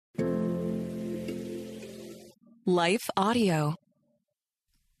Life Audio.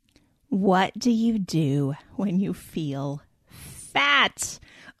 What do you do when you feel fat?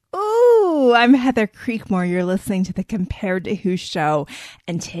 Ooh, I'm Heather Creekmore. You're listening to the Compared to Who show.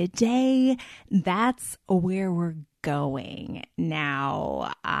 And today, that's where we're going.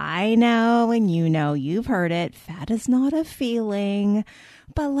 Now, I know and you know, you've heard it. Fat is not a feeling.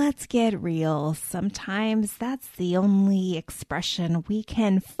 But let's get real. Sometimes that's the only expression we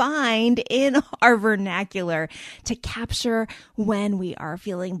can find in our vernacular to capture when we are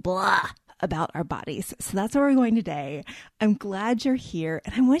feeling blah about our bodies. So that's where we're going today. I'm glad you're here.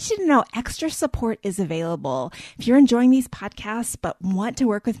 And I want you to know extra support is available. If you're enjoying these podcasts but want to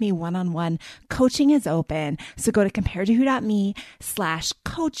work with me one-on-one, coaching is open. So go to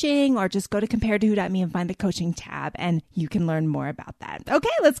comparedtowho.me/coaching or just go to comparedtowho.me and find the coaching tab and you can learn more about that. Okay,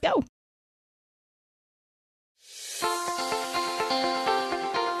 let's go.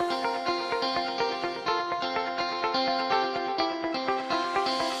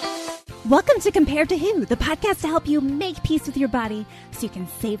 Welcome to Compared to Who, the podcast to help you make peace with your body so you can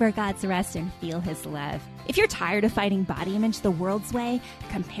savor God's rest and feel His love. If you're tired of fighting body image the world's way,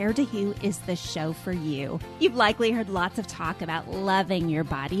 Compared to Who is the show for you. You've likely heard lots of talk about loving your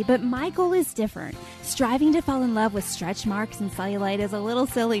body, but my goal is different. Striving to fall in love with stretch marks and cellulite is a little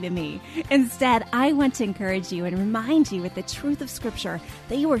silly to me. Instead, I want to encourage you and remind you with the truth of Scripture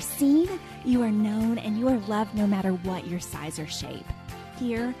that you are seen, you are known, and you are loved no matter what your size or shape.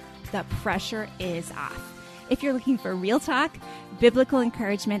 Here, the pressure is off. If you're looking for real talk, biblical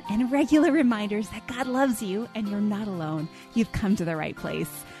encouragement, and regular reminders that God loves you and you're not alone, you've come to the right place.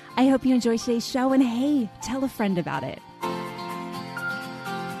 I hope you enjoy today's show, and hey, tell a friend about it.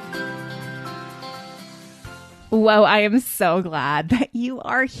 Whoa, I am so glad that you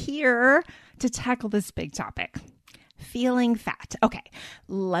are here to tackle this big topic. Feeling fat. Okay,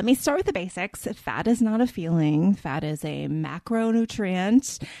 let me start with the basics. Fat is not a feeling. Fat is a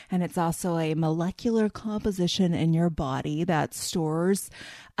macronutrient, and it's also a molecular composition in your body that stores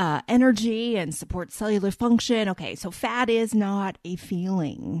energy and supports cellular function. Okay, so fat is not a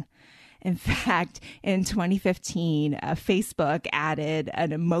feeling. In fact, in 2015, Facebook added an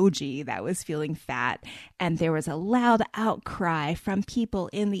emoji that was feeling fat, and there was a loud outcry from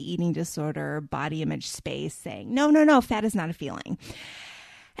people in the eating disorder body image space saying, no, fat is not a feeling.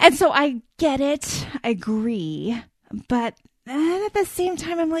 And so I get it, I agree, but at the same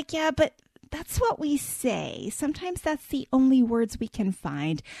time, I'm like, yeah, but that's what we say. Sometimes that's the only words we can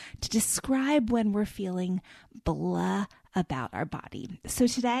find to describe when we're feeling blah about our body. So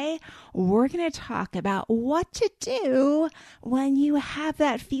today we're going to talk about what to do when you have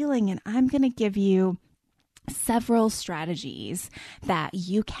that feeling, and I'm going to give you several strategies that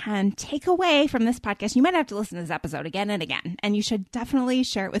you can take away from this podcast. You might have to listen to this episode again and again, and you should definitely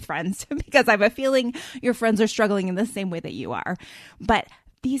share it with friends because I have a feeling your friends are struggling in the same way that you are. But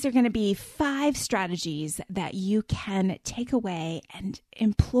these are going to be 5 strategies that you can take away and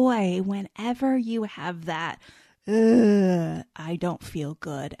employ whenever you have that I don't feel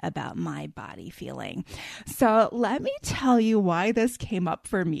good about my body feeling. So let me tell you why this came up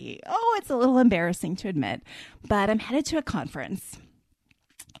for me. Oh, it's a little embarrassing to admit, but I'm headed to a conference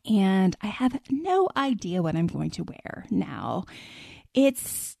and I have no idea what I'm going to wear now.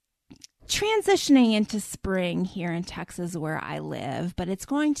 It's transitioning into spring here in Texas where I live, but it's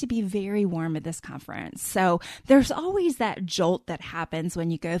going to be very warm at this conference. So there's always that jolt that happens when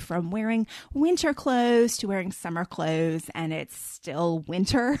you go from wearing winter clothes to wearing summer clothes, and it's still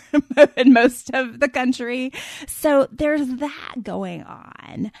winter in most of the country. So there's that going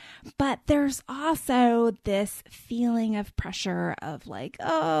on. But there's also this feeling of pressure of like,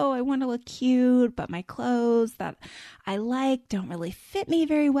 oh, I want to look cute, but my clothes that I like don't really fit me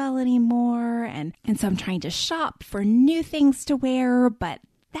very well anymore. And so I'm trying to shop for new things to wear, but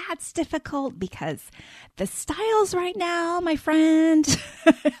that's difficult because the styles right now, my friend,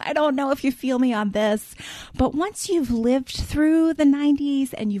 I don't know if you feel me on this, but once you've lived through the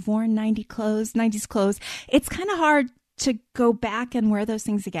 90s and you've worn 90s clothes, it's kind of hard to go back and wear those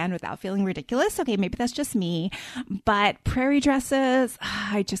things again without feeling ridiculous. Okay, maybe that's just me, but prairie dresses,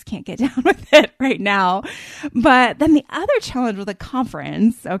 I just can't get down with it right now. But then the other challenge with a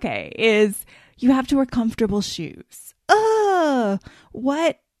conference, okay, is you have to wear comfortable shoes.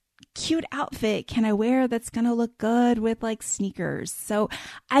 What cute outfit can I wear that's going to look good with like sneakers? So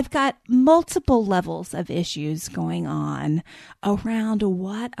I've got multiple levels of issues going on around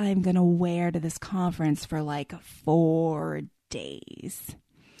what I'm going to wear to this conference for like 4 days.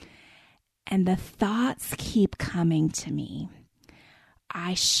 And the thoughts keep coming to me.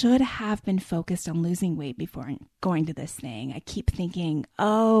 I should have been focused on losing weight before going to this thing. I keep thinking,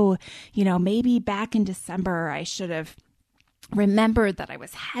 oh, maybe back in December, I should have remembered that I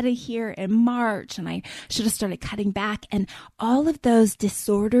was headed here in March and I should have started cutting back. And all of those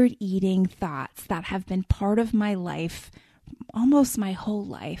disordered eating thoughts that have been part of my life, almost my whole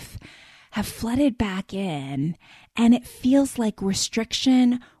life, have flooded back in, and it feels like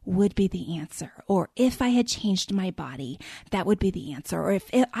restriction would be the answer. Or if I had changed my body, that would be the answer. Or if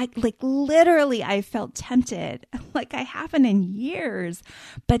literally I felt tempted, like I haven't in years,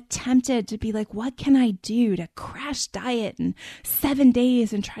 but tempted to be like, what can I do to crash diet in 7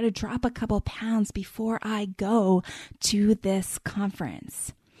 days and try to drop a couple pounds before I go to this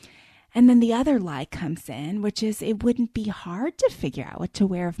conference? And then the other lie comes in, which is it wouldn't be hard to figure out what to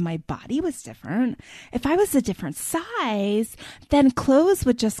wear if my body was different. If I was a different size, then clothes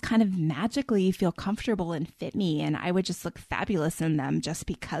would just kind of magically feel comfortable and fit me, and I would just look fabulous in them just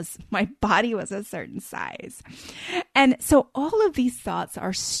because my body was a certain size. And so all of these thoughts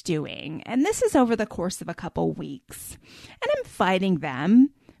are stewing, and this is over the course of a couple weeks. And I'm fighting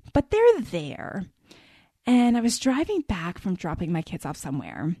them, but they're there. And I was driving back from dropping my kids off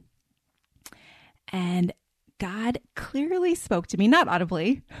somewhere, and God clearly spoke to me, not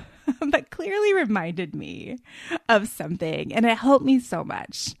audibly, but clearly reminded me of something. And it helped me so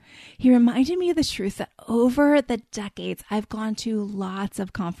much. He reminded me of the truth that over the decades, I've gone to lots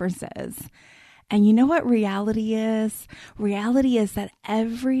of conferences. And you know what reality is? Reality is that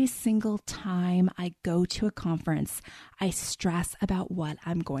every single time I go to a conference, I stress about what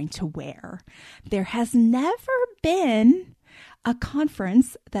I'm going to wear. There has never been a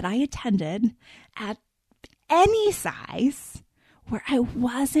conference that I attended at any size where I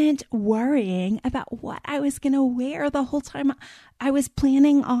wasn't worrying about what I was going to wear the whole time I was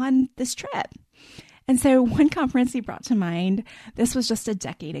planning on this trip. And so one conference he brought to mind, this was just a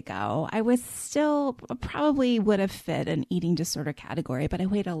decade ago. I was still probably would have fit an eating disorder category, but I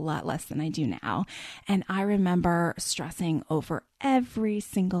weighed a lot less than I do now. And I remember stressing over every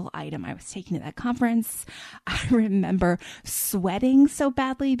single item I was taking to that conference. I remember sweating so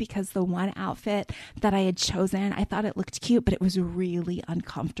badly because the one outfit that I had chosen, I thought it looked cute, but it was really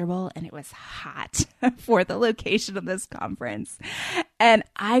uncomfortable and it was hot for the location of this conference. And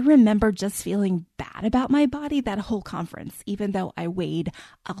I remember just feeling bad about my body that whole conference, even though I weighed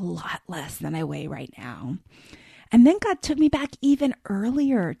a lot less than I weigh right now. And then God took me back even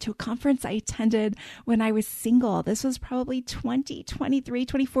earlier to a conference I attended when I was single. This was probably 20, 23,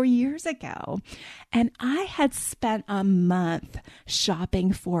 24 years ago. And I had spent a month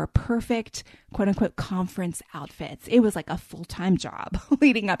shopping for perfect, quote unquote, conference outfits. It was like a full-time job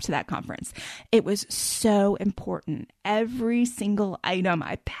leading up to that conference. It was so important. Every single item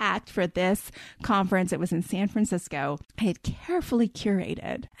I packed for this conference, it was in San Francisco, I had carefully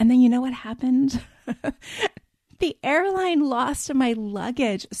curated. And then you know what happened? The airline lost my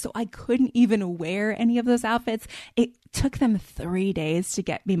luggage, so I couldn't even wear any of those outfits. It took them 3 days to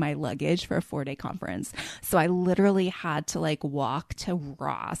get me my luggage for a 4-day conference. So I literally had to walk to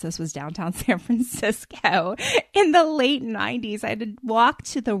Ross. This was downtown San Francisco in the late 90s. I had to walk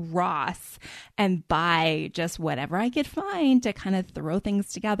to the Ross and buy just whatever I could find to kind of throw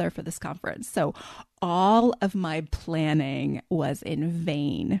things together for this conference. So all of my planning was in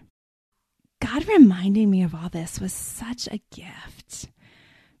vain. God reminding me of all this was such a gift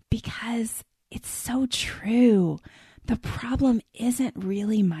because it's so true. The problem isn't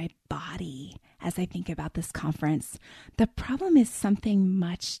really my body as I think about this conference. The problem is something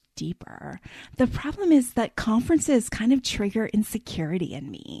much deeper. The problem is that conferences kind of trigger insecurity in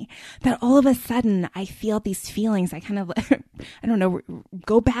me, that all of a sudden I feel these feelings. I kind of, I don't know,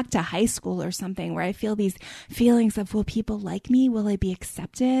 go back to high school or something where I feel these feelings of, will people like me? Will I be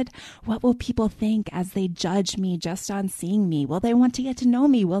accepted? What will people think as they judge me just on seeing me? Will they want to get to know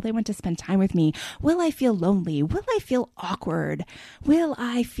me? Will they want to spend time with me? Will I feel lonely? Will I feel awkward? Will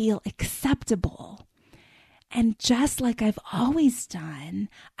I feel acceptable? And just like I've always done,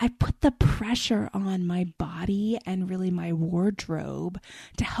 I put the pressure on my body and really my wardrobe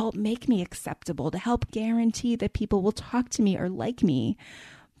to help make me acceptable, to help guarantee that people will talk to me or like me.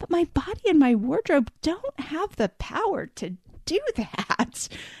 But my body and my wardrobe don't have the power to do that.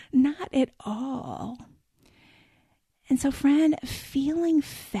 Not at all. And so, friend, feeling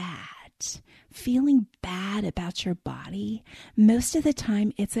fat, feeling bad about your body, most of the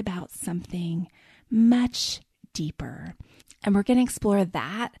time it's about something much deeper. And we're going to explore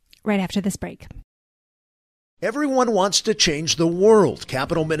that right after this break. Everyone wants to change the world.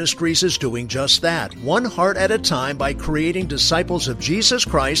 Capital Ministries is doing just that, one heart at a time, by creating disciples of Jesus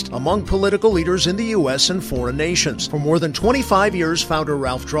Christ among political leaders in the U.S. and foreign nations. For more than 25 years, founder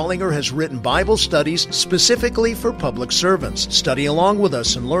Ralph Drollinger has written Bible studies specifically for public servants. Study along with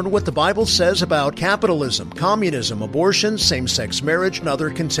us and learn what the Bible says about capitalism, communism, abortion, same-sex marriage, and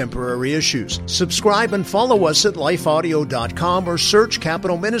other contemporary issues. Subscribe and follow us at lifeaudio.com or search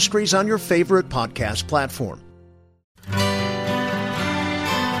Capital Ministries on your favorite podcast platform.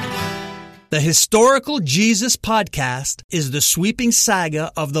 The Historical Jesus Podcast is the sweeping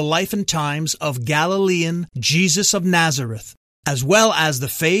saga of the life and times of Galilean Jesus of Nazareth, as well as the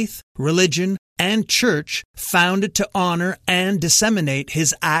faith, religion, and church founded to honor and disseminate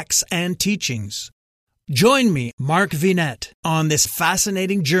his acts and teachings. Join me, Mark Vinette, on this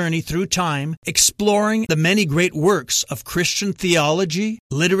fascinating journey through time, exploring the many great works of Christian theology,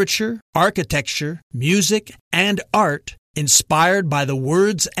 literature, architecture, music, and art inspired by the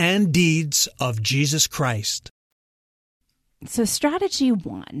words and deeds of Jesus Christ. So strategy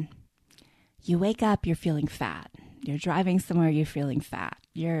 1, you wake up, you're feeling fat. You're driving somewhere, you're feeling fat.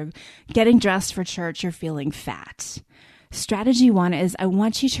 You're getting dressed for church, you're feeling fat. Strategy 1 is I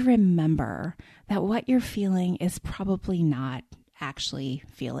want you to remember that what you're feeling is probably not actually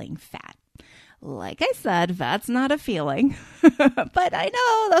feeling fat. Like I said, fat's not a feeling, but I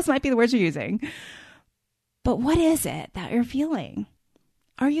know those might be the words you're using. But what is it that you're feeling?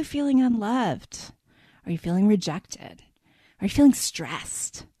 Are you feeling unloved? Are you feeling rejected? Are you feeling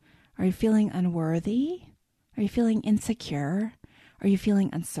stressed? Are you feeling unworthy? Are you feeling insecure? Are you feeling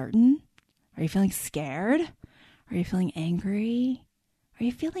uncertain? Are you feeling scared? Are you feeling angry? Are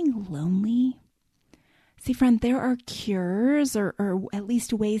you feeling lonely? See, friend, there are cures or at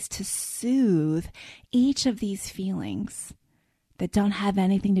least ways to soothe each of these feelings that don't have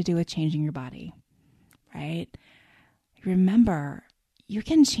anything to do with changing your body. Right? Remember, you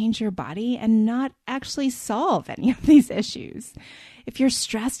can change your body and not actually solve any of these issues. If you're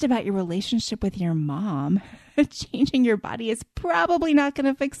stressed about your relationship with your mom, changing your body is probably not going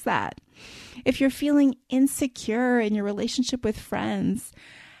to fix that. If you're feeling insecure in your relationship with friends,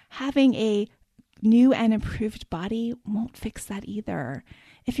 having a new and improved body won't fix that either.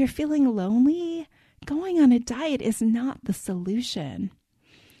 If you're feeling lonely, going on a diet is not the solution.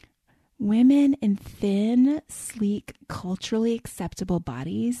 Women in thin, sleek, culturally acceptable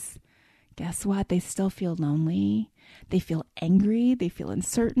bodies, guess what? They still feel lonely. They feel angry. They feel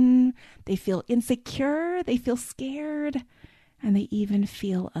uncertain. They feel insecure. They feel scared. And they even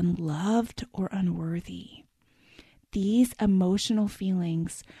feel unloved or unworthy. These emotional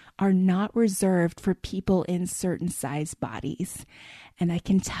feelings are not reserved for people in certain size bodies. And I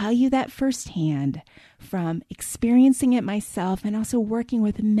can tell you that firsthand from experiencing it myself and also working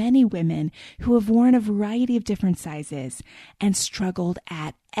with many women who have worn a variety of different sizes and struggled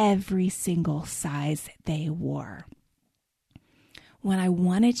at every single size they wore. When I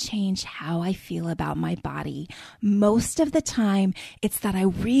want to change how I feel about my body, most of the time, it's that I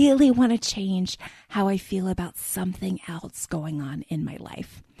really want to change how I feel about something else going on in my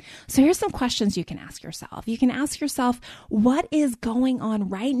life. So here's some questions you can ask yourself. You can ask yourself, what is going on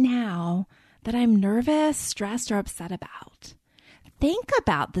right now that I'm nervous, stressed, or upset about? Think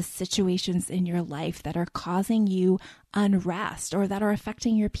about the situations in your life that are causing you unrest or that are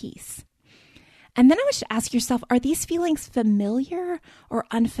affecting your peace. And then I want you to ask yourself, are these feelings familiar or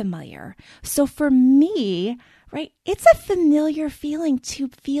unfamiliar? So for me, right, it's a familiar feeling to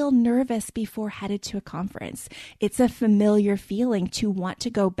feel nervous before headed to a conference. It's a familiar feeling to want to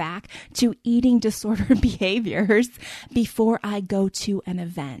go back to eating disorder behaviors before I go to an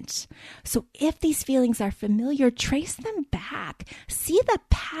event. So if these feelings are familiar, trace them back. See the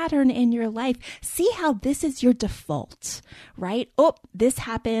pattern in your life. See how this is your default, right? Oh, this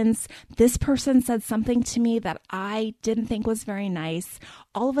happens. This person said something to me that I didn't think was very nice.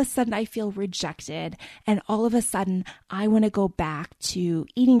 All of a sudden I feel rejected, and all of a sudden I want to go back to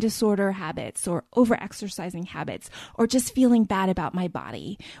eating disorder habits or over-exercising habits or just feeling bad about my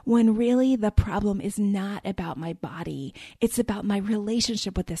body, when really the problem is not about my body. It's about my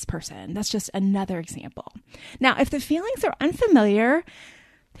relationship with this person. That's just another example. Now, if the feelings are unfamiliar,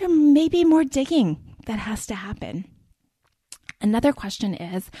 there may be more digging that has to happen. Another question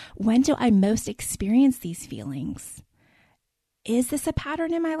is, when do I most experience these feelings? Is this a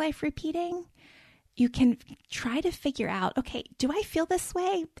pattern in my life repeating? You can try to figure out, okay, do I feel this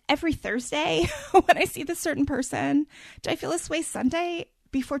way every Thursday when I see this certain person? Do I feel this way Sunday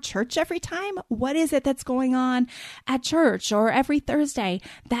before church every time? What is it that's going on at church or every Thursday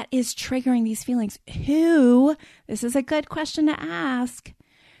that is triggering these feelings? This is a good question to ask,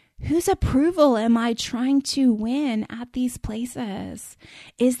 Whose approval am I trying to win at these places?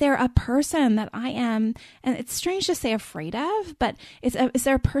 Is there a person that I am, and it's strange to say afraid of, but is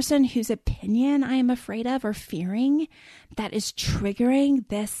there a person whose opinion I am afraid of or fearing that is triggering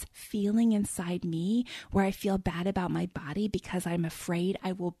this feeling inside me where I feel bad about my body because I'm afraid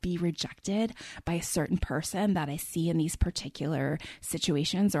I will be rejected by a certain person that I see in these particular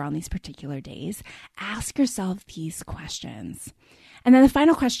situations or on these particular days? Ask yourself these questions. And then the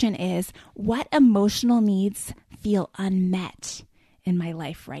final question is, what emotional needs feel unmet in my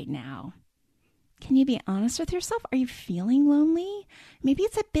life right now? Can you be honest with yourself? Are you feeling lonely? Maybe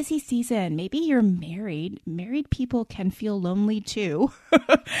it's a busy season. Maybe you're married. Married people can feel lonely too.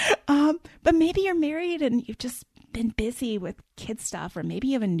 But maybe you're married and you've just been busy with kid stuff, or maybe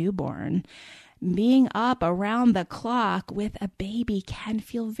you have a newborn. Being up around the clock with a baby can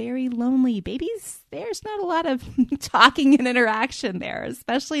feel very lonely. Babies, there's not a lot of talking and interaction there,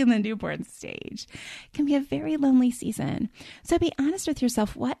 especially in the newborn stage. It can be a very lonely season. So be honest with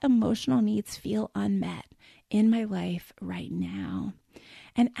yourself. What emotional needs feel unmet in my life right now?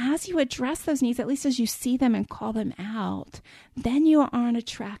 And as you address those needs, at least as you see them and call them out, then you are on a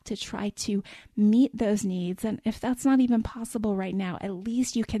track to try to meet those needs. And if that's not even possible right now, at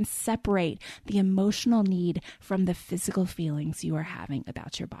least you can separate the emotional need from the physical feelings you are having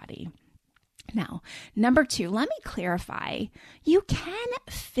about your body. Now, number 2, let me clarify. You can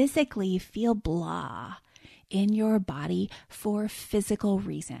physically feel blah in your body for physical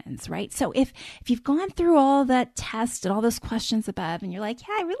reasons, right? So if you've gone through all that tests and all those questions above and you're like,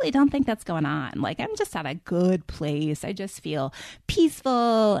 yeah, I really don't think that's going on. Like, I'm just at a good place. I just feel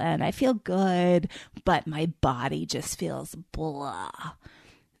peaceful and I feel good, but my body just feels blah.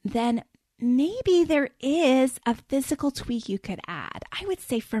 Then maybe there is a physical tweak you could add. I would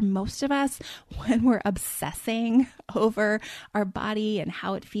say for most of us, when we're obsessing over our body and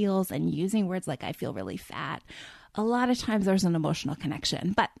how it feels and using words like I feel really fat, a lot of times there's an emotional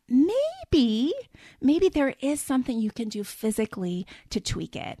connection. But maybe there is something you can do physically to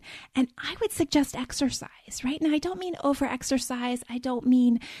tweak it. And I would suggest exercise, right? Now, I don't mean over-exercise. I don't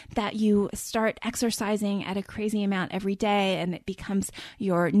mean that you start exercising at a crazy amount every day and it becomes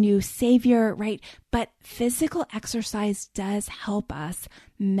your new savior, right? But physical exercise does help us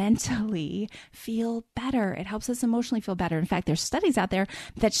mentally feel better. It helps us emotionally feel better. In fact, there's studies out there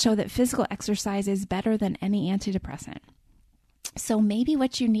that show that physical exercise is better than any antidepressant. So maybe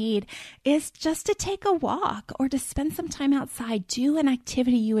what you need is just to take a walk or to spend some time outside. Do an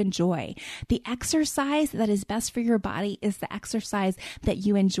activity you enjoy. The exercise that is best for your body is the exercise that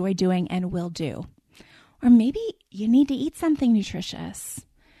you enjoy doing and will do. Or maybe you need to eat something nutritious.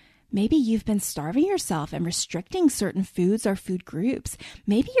 Maybe you've been starving yourself and restricting certain foods or food groups.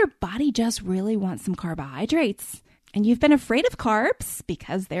 Maybe your body just really wants some carbohydrates. And you've been afraid of carbs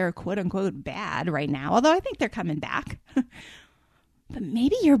because they're quote unquote bad right now, although I think they're coming back. But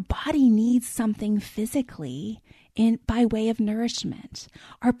maybe your body needs something physically by way of nourishment.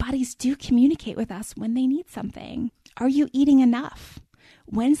 Our bodies do communicate with us when they need something. Are you eating enough?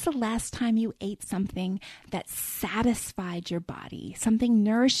 When's the last time you ate something that satisfied your body? Something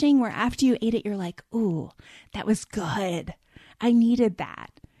nourishing where after you ate it, you're like, ooh, that was good. I needed that.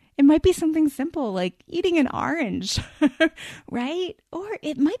 It might be something simple like eating an orange, right? Or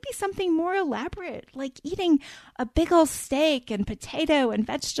it might be something more elaborate like eating a big old steak and potato and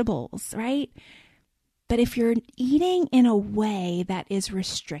vegetables, right? But if you're eating in a way that is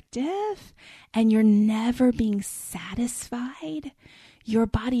restrictive and you're never being satisfied, your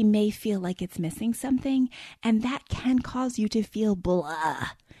body may feel like it's missing something, and that can cause you to feel blah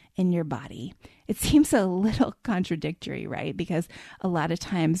in your body. It seems a little contradictory, right? Because a lot of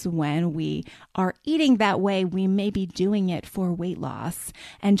times when we are eating that way, we may be doing it for weight loss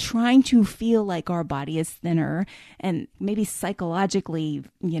and trying to feel like our body is thinner and maybe psychologically,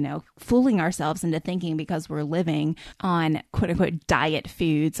 fooling ourselves into thinking because we're living on quote unquote diet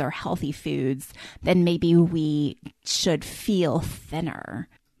foods or healthy foods, then maybe we should feel thinner.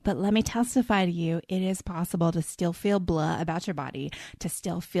 But let me testify to you, it is possible to still feel blah about your body, to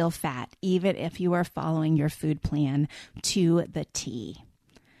still feel fat, even if you are following your food plan to the T,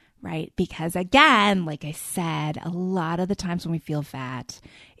 right? Because again, like I said, a lot of the times when we feel fat,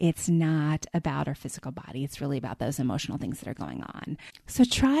 it's not about our physical body. It's really about those emotional things that are going on. So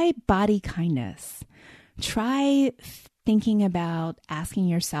try body kindness. Try thinking about asking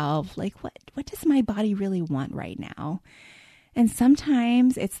yourself, like, what does my body really want right now? And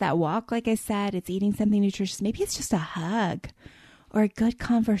sometimes it's that walk, like I said, it's eating something nutritious. Maybe it's just a hug or a good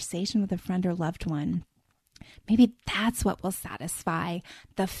conversation with a friend or loved one. Maybe that's what will satisfy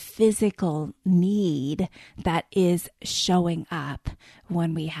the physical need that is showing up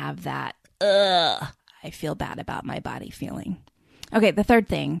when we have that, I feel bad about my body feeling. Okay, the third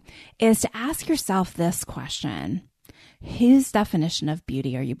thing is to ask yourself this question. Whose definition of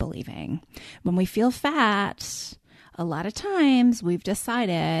beauty are you believing? When we feel fat, a lot of times we've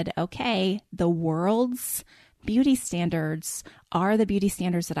decided, okay, the world's beauty standards are the beauty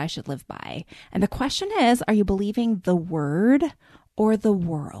standards that I should live by. And the question is, are you believing the word or the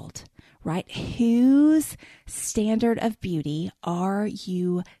world, right? Whose standard of beauty are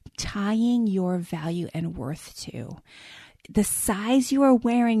you tying your value and worth to? The size you are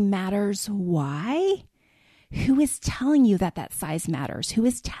wearing matters. Why? Who is telling you that that size matters? Who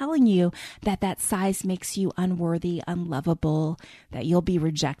is telling you that that size makes you unworthy, unlovable, that you'll be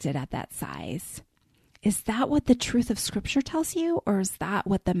rejected at that size? Is that what the truth of Scripture tells you, or is that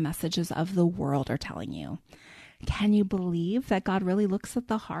what the messages of the world are telling you? Can you believe that God really looks at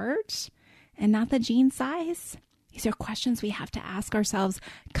the heart and not the jean size? These are questions we have to ask ourselves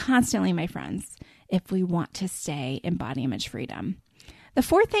constantly, my friends, if we want to stay in body image freedom. The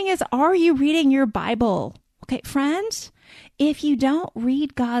fourth thing is, are you reading your Bible? Okay, friend, if you don't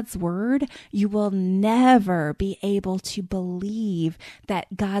read God's word, you will never be able to believe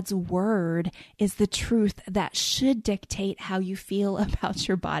that God's word is the truth that should dictate how you feel about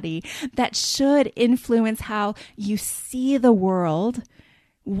your body, that should influence how you see the world,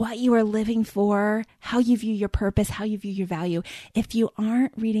 what you are living for, how you view your purpose, how you view your value. If you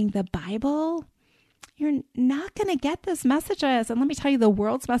aren't reading the Bible, you're not going to get those messages. And let me tell you, the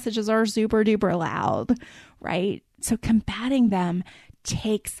world's messages are super duper loud, right? So combating them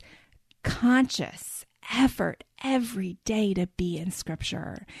takes conscious effort every day to be in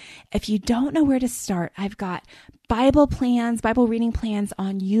Scripture. If you don't know where to start, I've got Bible plans, Bible reading plans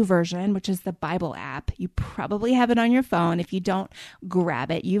on YouVersion, which is the Bible app. You probably have it on your phone. If you don't, grab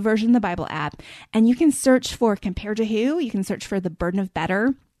it. YouVersion, the Bible app. And you can search for Compared to Who. You can search for The Burden of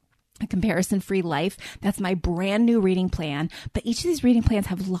Better, A Comparison-Free Life. That's my brand new reading plan. But each of these reading plans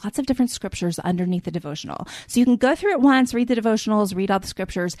have lots of different scriptures underneath the devotional. So you can go through it once, read the devotionals, read all the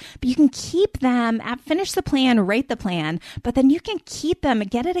scriptures, but you can keep them, finish the plan, rate the plan, but then you can keep them,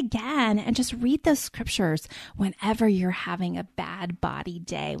 get it again, and just read those scriptures whenever you're having a bad body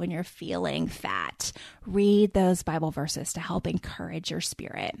day, when you're feeling fat. Read those Bible verses to help encourage your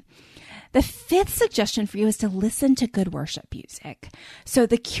spirit. The fifth suggestion for you is to listen to good worship music. So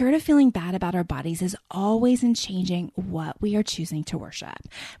the cure to feeling bad about our bodies is always in changing what we are choosing to worship.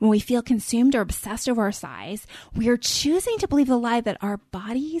 When we feel consumed or obsessed over our size, we are choosing to believe the lie that our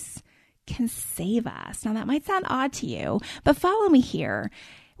bodies can save us. Now that might sound odd to you, but follow me here.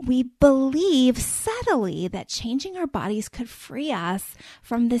 We believe subtly that changing our bodies could free us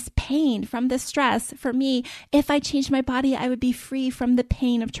from this pain, from this stress. For me, if I changed my body, I would be free from the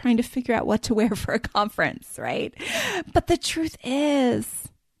pain of trying to figure out what to wear for a conference, right? But the truth is,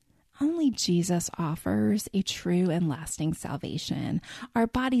 only Jesus offers a true and lasting salvation. Our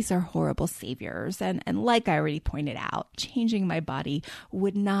bodies are horrible saviors. And like I already pointed out, changing my body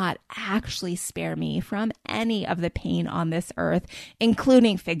would not actually spare me from any of the pain on this earth,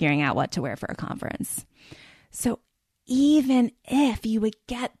 including figuring out what to wear for a conference. So even if you would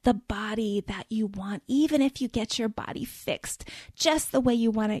get the body that you want, even if you get your body fixed just the way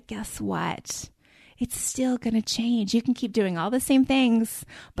you want it, guess what? It's still going to change. You can keep doing all the same things,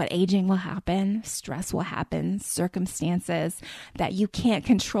 but aging will happen, stress will happen, circumstances that you can't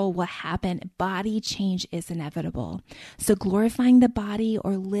control will happen. Body change is inevitable. So glorifying the body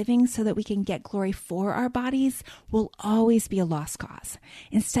or living so that we can get glory for our bodies will always be a lost cause.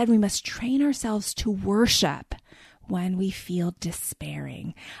 Instead, we must train ourselves to worship when we feel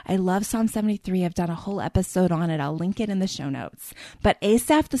despairing. I love Psalm 73. I've done a whole episode on it. I'll link it in the show notes. But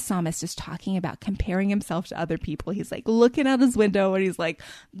Asaph the psalmist is talking about comparing himself to other people. He's like looking out his window and he's like,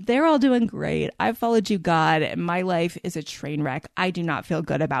 they're all doing great. I've followed you, God, and my life is a train wreck. I do not feel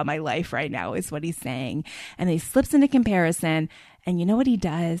good about my life right now, is what he's saying. And he slips into comparison. And you know what he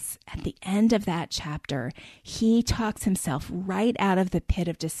does? At the end of that chapter, he talks himself right out of the pit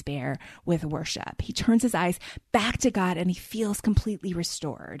of despair with worship. He turns his eyes back to God and he feels completely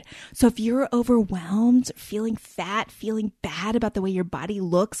restored. So if you're overwhelmed, feeling fat, feeling bad about the way your body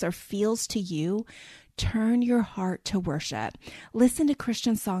looks or feels to you, turn your heart to worship. Listen to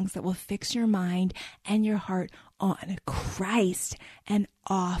Christian songs that will fix your mind and your heart on Christ and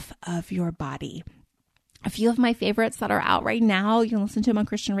off of your body. A few of my favorites that are out right now, you can listen to them on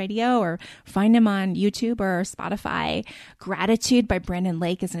Christian radio or find them on YouTube or Spotify. Gratitude by Brandon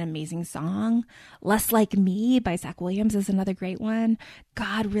Lake is an amazing song. Less Like Me by Zach Williams is another great one.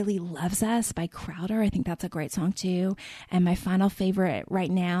 God Really Loves Us by Crowder. I think that's a great song too. And my final favorite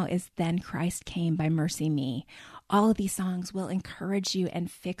right now is Then Christ Came by Mercy Me. All of these songs will encourage you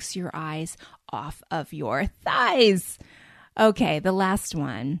and fix your eyes off of your thighs. Okay, the last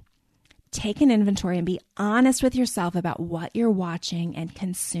one. Take an inventory and be honest with yourself about what you're watching and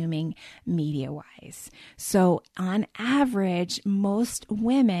consuming media-wise. So on average, most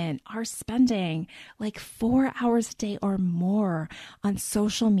women are spending like 4 hours a day or more on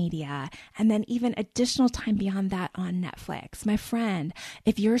social media, and then even additional time beyond that on Netflix. My friend,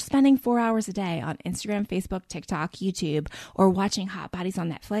 if you're spending 4 hours a day on Instagram, Facebook, TikTok, YouTube, or watching hot bodies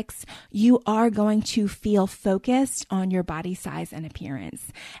on Netflix, you are going to feel focused on your body size and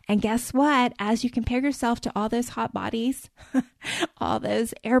appearance. And guess what? As you compare yourself to all those hot bodies, all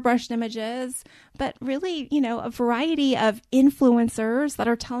those airbrushed images, but really, a variety of influencers that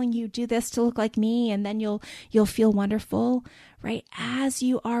are telling you do this to look like me, and then you'll feel wonderful, right? As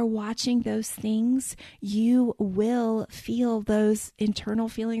you are watching those things, you will feel those internal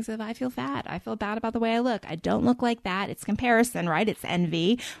feelings of, I feel fat. I feel bad about the way I look. I don't look like that. It's comparison, right? It's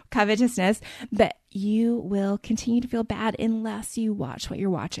envy, covetousness, but you will continue to feel bad unless you watch what you're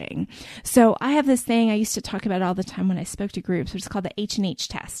watching. So I have this thing I used to talk about all the time when I spoke to groups, which is called the H&H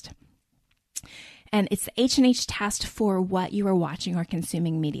test. And it's the H&H test for what you are watching or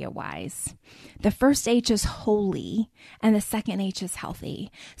consuming media-wise. The first H is holy, and the second H is healthy.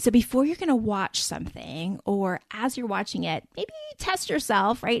 So before you're going to watch something, or as you're watching it, maybe test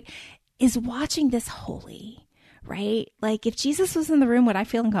yourself, right? Is watching this holy? Right? Like if Jesus was in the room, would I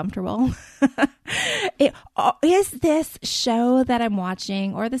feel uncomfortable? Is this show that I'm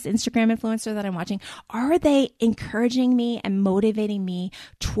watching or this Instagram influencer that I'm watching, are they encouraging me and motivating me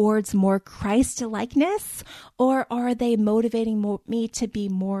towards more Christ-likeness, or are they motivating me to be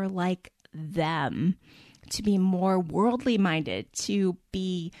more like them, to be more worldly minded, to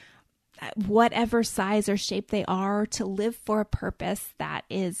be whatever size or shape they are, to live for a purpose that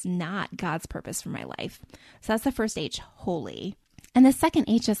is not God's purpose for my life? So that's the first H, holy. And the second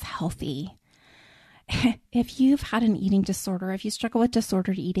H is healthy. If you've had an eating disorder, if you struggle with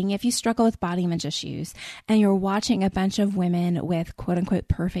disordered eating, if you struggle with body image issues, and you're watching a bunch of women with quote unquote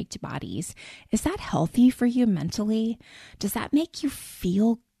perfect bodies, is that healthy for you mentally? Does that make you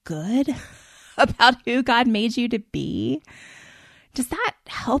feel good about who God made you to be? Does that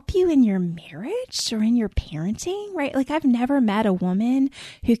help you in your marriage or in your parenting, right? Like I've never met a woman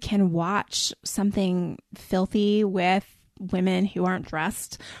who can watch something filthy with women who aren't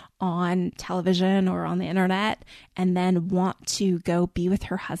dressed on television or on the internet and then want to go be with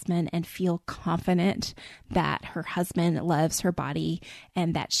her husband and feel confident that her husband loves her body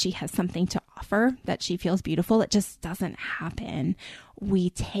and that she has something to offer, that she feels beautiful. It just doesn't happen. We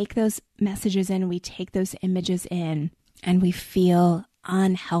take those messages in, we take those images in, and we feel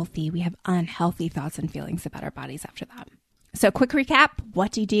unhealthy. We have unhealthy thoughts and feelings about our bodies after that. So quick recap,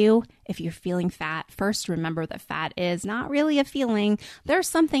 what do you do if you're feeling fat? First, remember that fat is not really a feeling. There's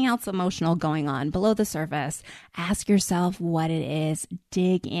something else emotional going on below the surface. Ask yourself what it is.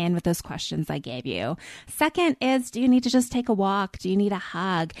 Dig in with those questions I gave you. Second is, do you need to just take a walk? Do you need a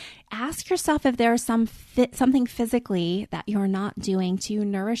hug? Ask yourself if there's something physically that you're not doing to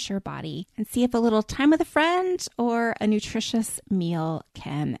nourish your body, and see if a little time with a friend or a nutritious meal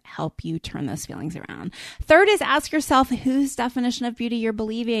can help you turn those feelings around. Third is ask yourself whose definition of beauty you're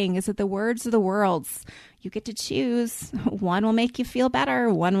believing. Is it the words or the world's? You get to choose. One will make you feel better.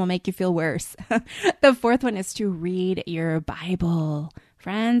 One will make you feel worse. The fourth one is to read your Bible.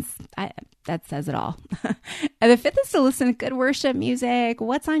 Friends, that says it all. And the fifth is to listen to good worship music.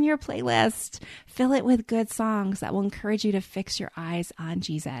 What's on your playlist? Fill it with good songs that will encourage you to fix your eyes on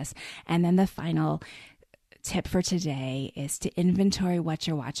Jesus. And then the final tip for today is to inventory what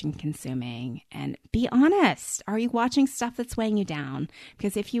you're watching, consuming, and be honest. Are you watching stuff that's weighing you down?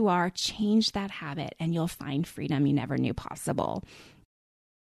 Because if you are, change that habit and you'll find freedom you never knew possible.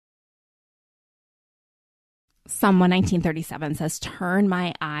 Psalm 119:37 says, "Turn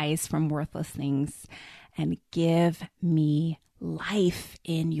my eyes from worthless things and give me life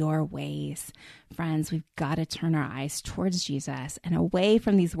in your ways." Friends, we've got to turn our eyes towards Jesus and away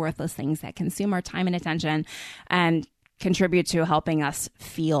from these worthless things that consume our time and attention and contribute to helping us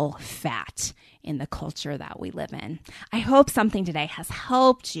feel fat in the culture that we live in. I hope something today has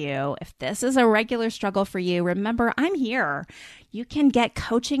helped you. If this is a regular struggle for you, remember, I'm here. You can get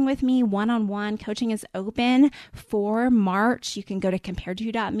coaching with me one-on-one. Coaching is open for March. You can go to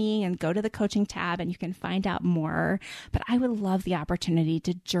comparedto.me and go to the coaching tab and you can find out more. But I would love the opportunity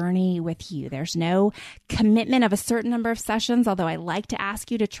to journey with you. There's no commitment of a certain number of sessions, although I like to ask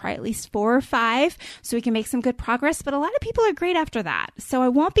you to try at least 4 or 5 so we can make some good progress. But a lot of people are great after that. So I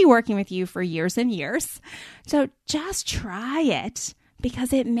won't be working with you for years and years. So just try it,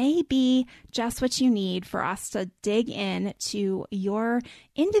 because it may be just what you need for us to dig in to your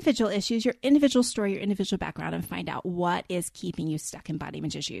individual issues, your individual story, your individual background, and find out what is keeping you stuck in body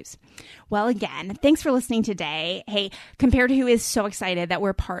image issues. Well, again, thanks for listening today. Hey, Compared to Who is so excited that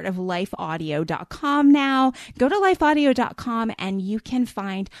we're part of lifeaudio.com now. Go to lifeaudio.com and you can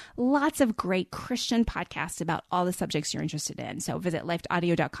find lots of great Christian podcasts about all the subjects you're interested in. So visit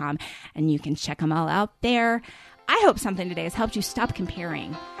lifeaudio.com and you can check them all out there. I hope something today has helped you stop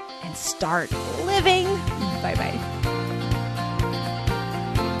comparing and start living. Bye-bye.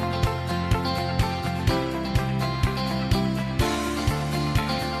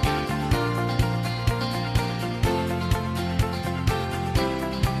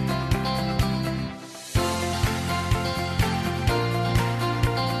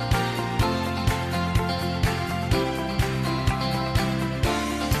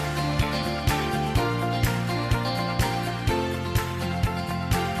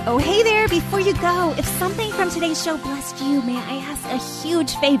 Oh, hey there, before you go, if something from today's show blessed you, may I ask a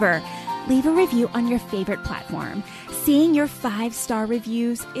huge favor? Leave a review on your favorite platform. Seeing your 5-star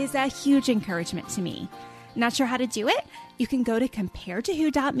reviews is a huge encouragement to me. Not sure how to do it? You can go to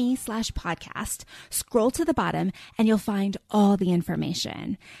comparedtowho.me/podcast, scroll to the bottom, and you'll find all the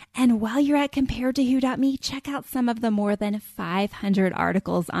information. And while you're at comparedtowho.me, check out some of the more than 500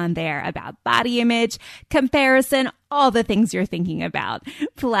 articles on there about body image, comparison, all the things you're thinking about.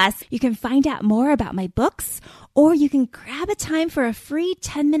 Plus, you can find out more about my books, or you can grab a time for a free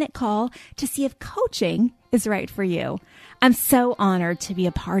 10-minute call to see if coaching is right for you. I'm so honored to be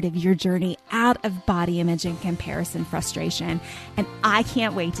a part of your journey out of body image and comparison frustration, and I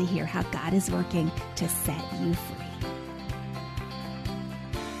can't wait to hear how God is working to set you free.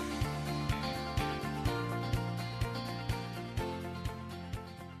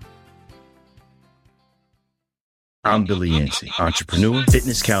 I'm Billy Yancey, entrepreneur,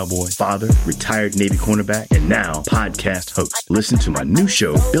 fitness cowboy, father, retired Navy cornerback, and now podcast host. Listen to my new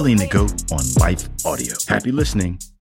show, Billy and the Goat, on Life Audio. Happy listening.